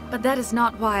 But that is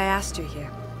not why I asked you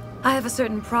here. I have a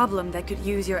certain problem that could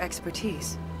use your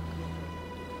expertise.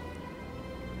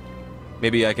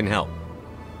 Maybe I can help.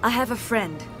 I have a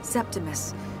friend,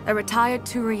 Septimus, a retired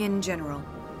Turian general.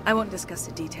 I won't discuss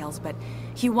the details, but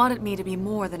he wanted me to be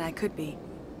more than I could be.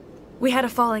 We had a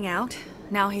falling out.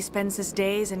 Now he spends his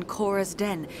days in Korra's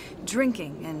den,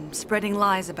 drinking and spreading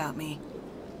lies about me.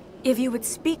 If you would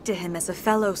speak to him as a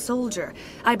fellow soldier,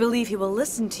 I believe he will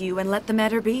listen to you and let the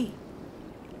matter be.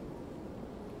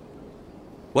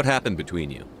 What happened between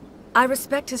you? I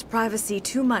respect his privacy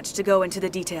too much to go into the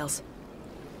details.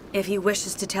 If he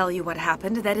wishes to tell you what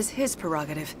happened, that is his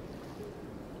prerogative.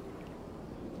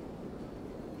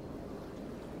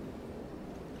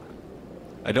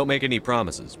 I don't make any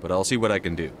promises, but I'll see what I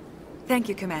can do. Thank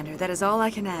you, Commander. That is all I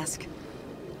can ask.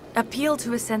 Appeal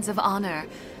to his sense of honor.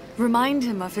 Remind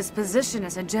him of his position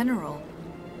as a general.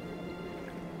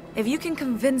 If you can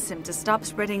convince him to stop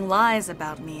spreading lies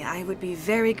about me, I would be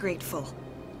very grateful.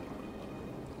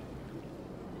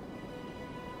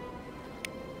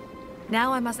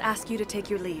 Now I must ask you to take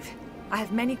your leave. I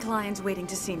have many clients waiting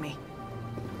to see me.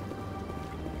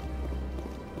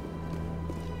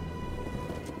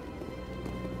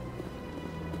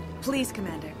 Please,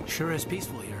 Commander. Sure is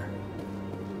peaceful here.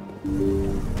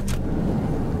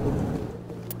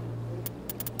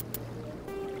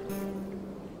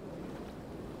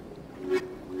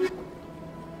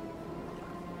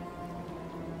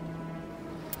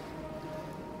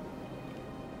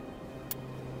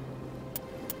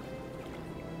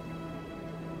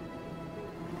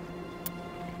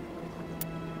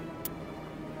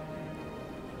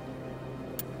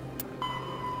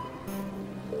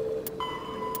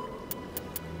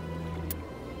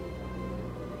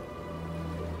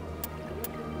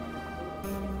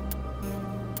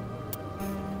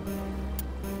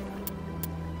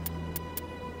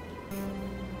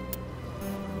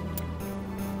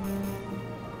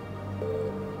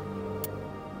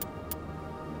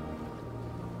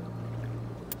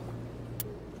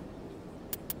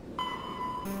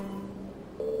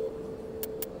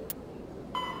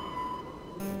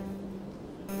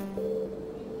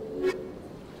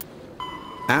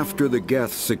 After the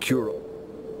Geth secure...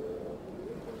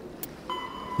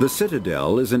 The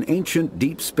Citadel is an ancient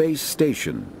deep space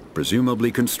station,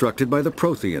 presumably constructed by the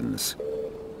Protheans.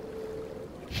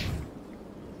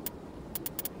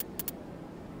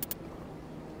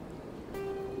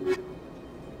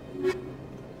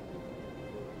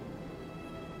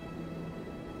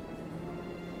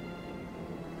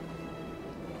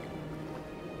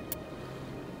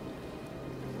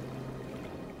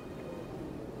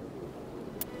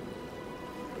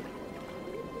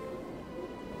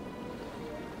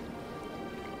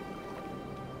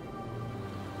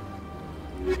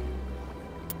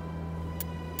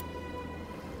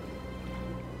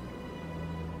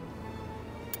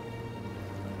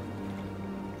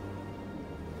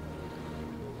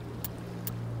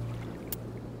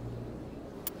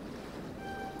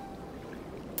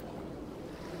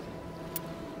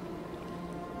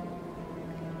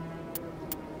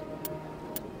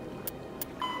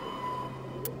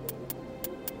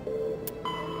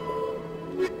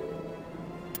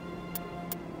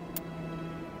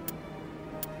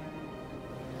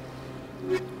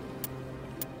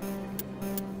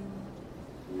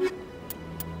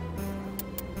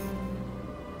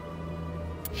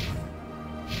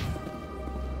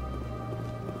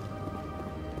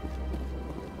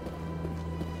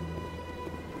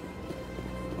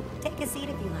 Take a seat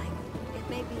if you like. It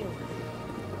may be a while.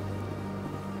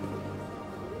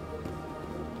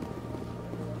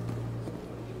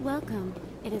 Welcome.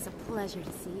 It is a pleasure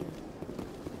to see you.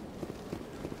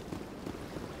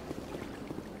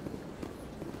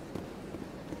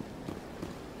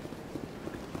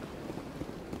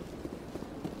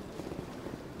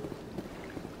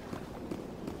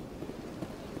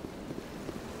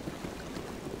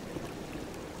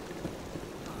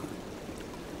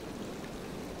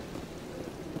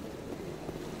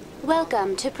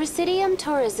 Welcome to Presidium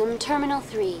Tourism Terminal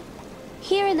 3.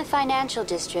 Here in the financial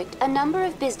district, a number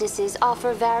of businesses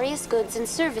offer various goods and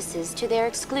services to their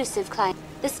exclusive clients.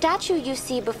 The statue you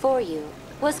see before you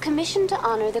was commissioned to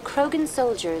honor the Krogan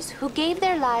soldiers who gave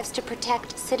their lives to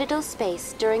protect Citadel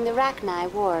space during the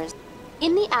Rachni Wars.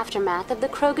 In the aftermath of the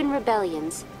Krogan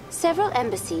rebellions, several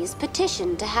embassies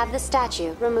petitioned to have the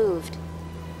statue removed.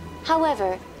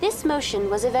 However, this motion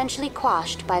was eventually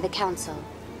quashed by the Council.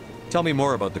 Tell me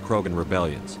more about the Krogan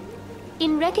rebellions.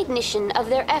 In recognition of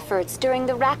their efforts during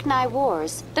the Rachni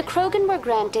Wars, the Krogan were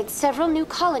granted several new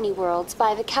colony worlds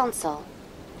by the Council.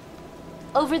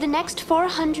 Over the next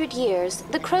 400 years,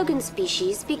 the Krogan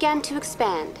species began to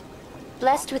expand.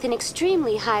 Blessed with an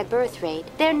extremely high birth rate,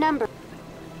 their number...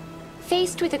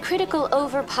 Faced with a critical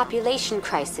overpopulation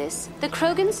crisis, the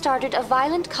Krogan started a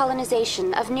violent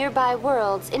colonization of nearby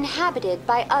worlds inhabited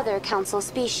by other Council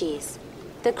species.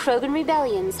 The Krogan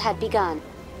rebellions had begun.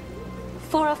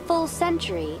 For a full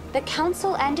century, the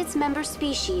Council and its member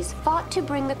species fought to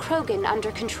bring the Krogan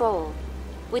under control.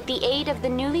 With the aid of the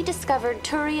newly discovered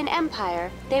Turian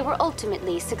Empire, they were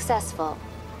ultimately successful.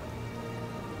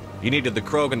 You needed the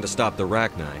Krogan to stop the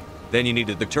Rachni, then you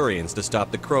needed the Turians to stop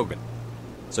the Krogan.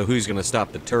 So who's gonna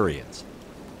stop the Turians?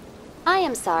 I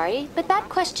am sorry, but that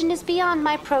question is beyond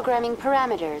my programming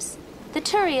parameters. The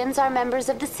Turians are members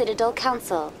of the Citadel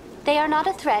Council. They are not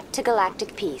a threat to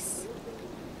galactic peace.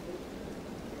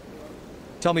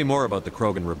 Tell me more about the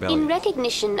Krogan rebellion. In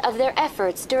recognition of their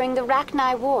efforts during the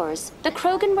Rachni Wars, the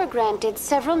Krogan were granted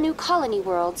several new colony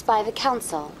worlds by the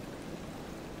Council.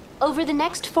 Over the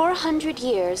next 400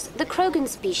 years, the Krogan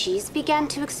species began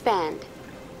to expand.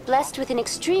 Blessed with an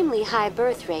extremely high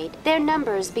birth rate, their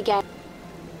numbers began...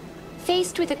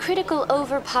 Faced with a critical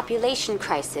overpopulation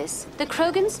crisis, the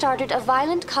Krogan started a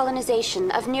violent colonization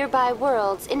of nearby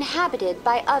worlds inhabited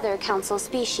by other Council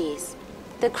species.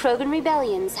 The Krogan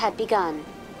rebellions had begun.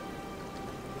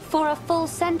 For a full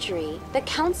century, the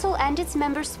Council and its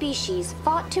member species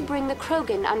fought to bring the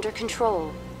Krogan under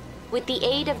control. With the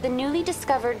aid of the newly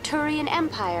discovered Turian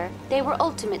Empire, they were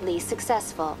ultimately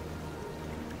successful.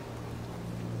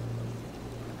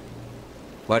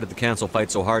 Why did the Council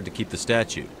fight so hard to keep the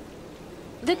statue?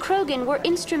 The Krogan were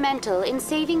instrumental in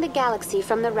saving the galaxy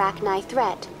from the Rachni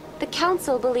threat. The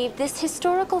Council believed this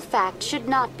historical fact should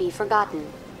not be forgotten.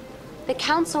 The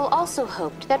Council also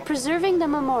hoped that preserving the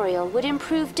memorial would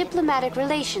improve diplomatic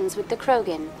relations with the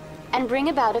Krogan and bring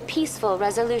about a peaceful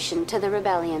resolution to the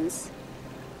rebellions.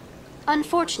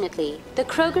 Unfortunately, the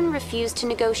Krogan refused to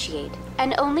negotiate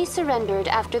and only surrendered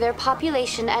after their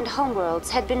population and homeworlds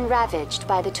had been ravaged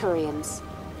by the Turians.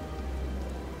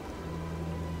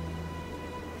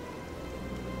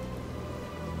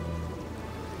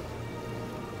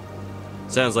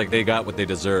 Sounds like they got what they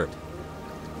deserved.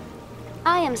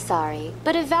 I am sorry,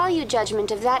 but a value judgment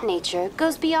of that nature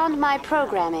goes beyond my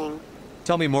programming.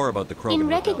 Tell me more about the Krogan In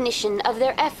recognition of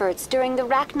their efforts during the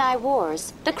Rachni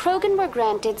Wars, the Krogan were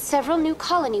granted several new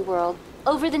colony worlds.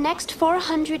 Over the next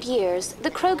 400 years, the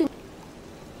Krogan...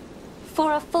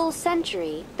 For a full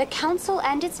century, the Council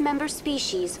and its member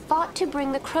species fought to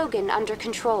bring the Krogan under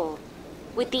control.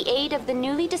 With the aid of the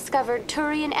newly discovered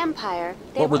Turian Empire...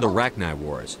 What were the Rachni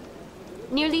Wars?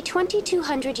 Nearly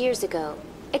 2,200 years ago,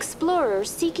 explorers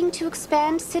seeking to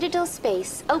expand Citadel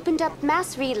space opened up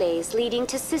mass relays leading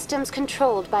to systems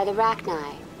controlled by the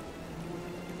Rachni.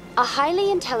 A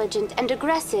highly intelligent and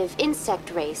aggressive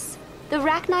insect race, the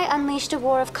Rachni unleashed a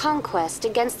war of conquest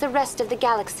against the rest of the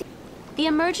galaxy. The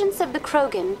emergence of the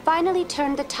Krogan finally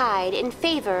turned the tide in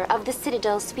favor of the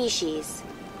Citadel species.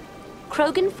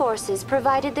 Krogan forces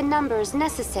provided the numbers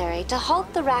necessary to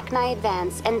halt the Rachni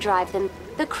advance and drive them.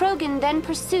 The Krogan then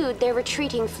pursued their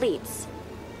retreating fleets.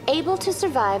 Able to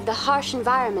survive the harsh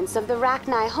environments of the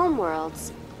Rachni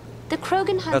homeworlds, the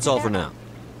Krogan hunted... That's all for now.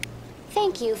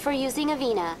 Thank you for using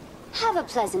Avina. Have a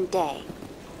pleasant day.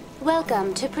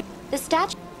 Welcome to the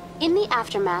statue. In the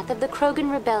aftermath of the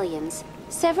Krogan rebellions,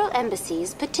 several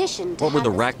embassies petitioned to What were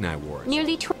the Rachni Wars?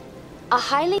 Nearly a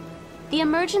highly... The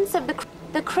emergence of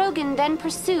the Krogan then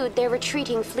pursued their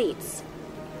retreating fleets.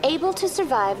 Able to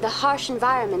survive the harsh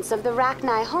environments of the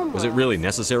Rachni homeworld. Was it really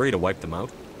necessary to wipe them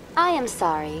out? I am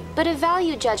sorry, but a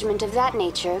value judgment of that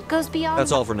nature goes beyond...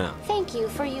 That's all for now. Thank you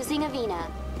for using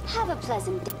Avina. Have a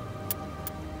pleasant day.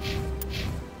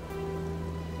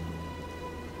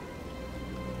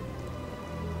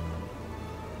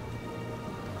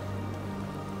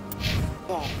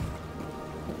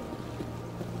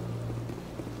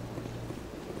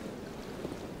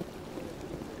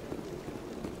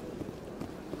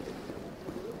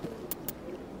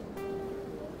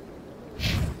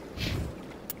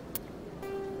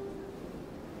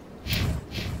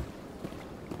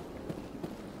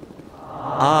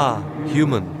 Ah,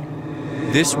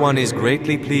 human. This one is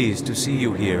greatly pleased to see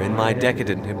you here in my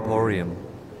decadent emporium.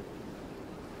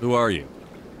 Who are you?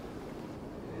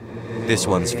 This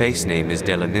one's face name is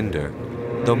Delaninder,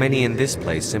 though many in this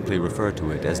place simply refer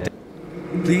to it as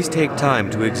Please take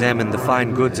time to examine the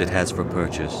fine goods it has for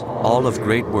purchase, all of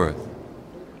great worth.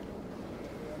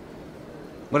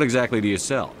 What exactly do you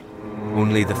sell?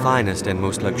 Only the finest and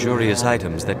most luxurious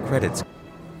items that credits.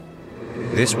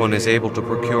 This one is able to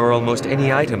procure almost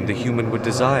any item the human would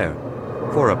desire,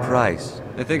 for a price.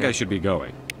 I think I should be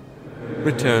going.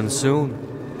 Return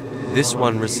soon. This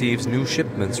one receives new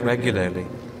shipments regularly.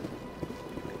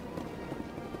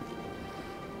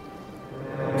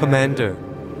 Commander,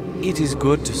 it is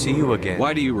good to see you again.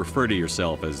 Why do you refer to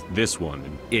yourself as this one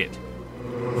and it?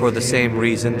 For the same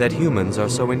reason that humans are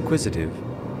so inquisitive.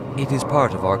 It is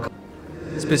part of our...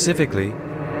 Specifically,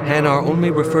 Hanar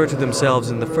only refer to themselves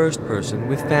in the first person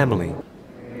with family.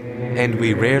 And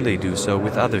we rarely do so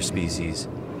with other species.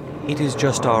 It is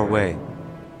just our way.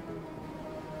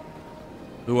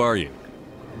 Who are you?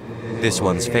 This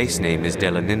one's face name is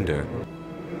Delaninder.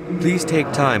 Please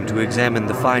take time to examine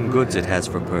the fine goods it has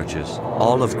for purchase,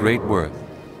 all of great worth.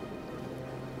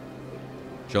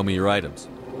 Show me your items.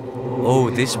 Oh,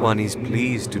 this one is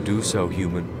pleased to do so,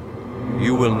 human.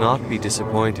 You will not be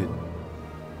disappointed.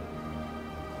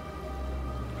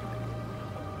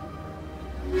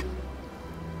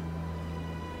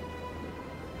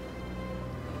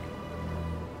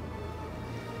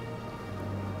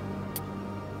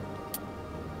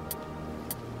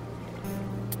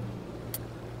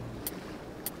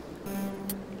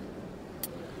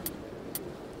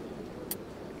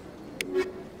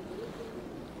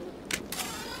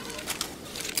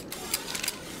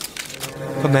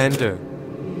 Commander,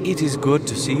 it is good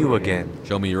to see you again.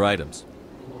 Show me your items.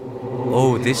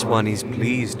 Oh, this one is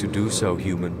pleased to do so,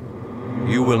 human.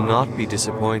 You will not be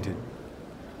disappointed.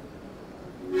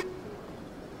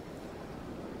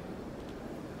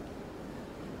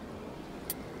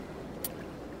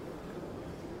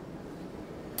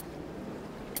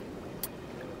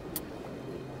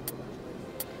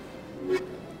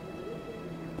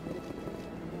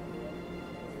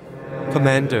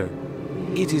 Commander,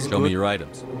 it is good. Show me your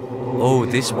items. Oh,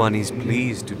 this one is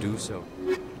pleased to do so.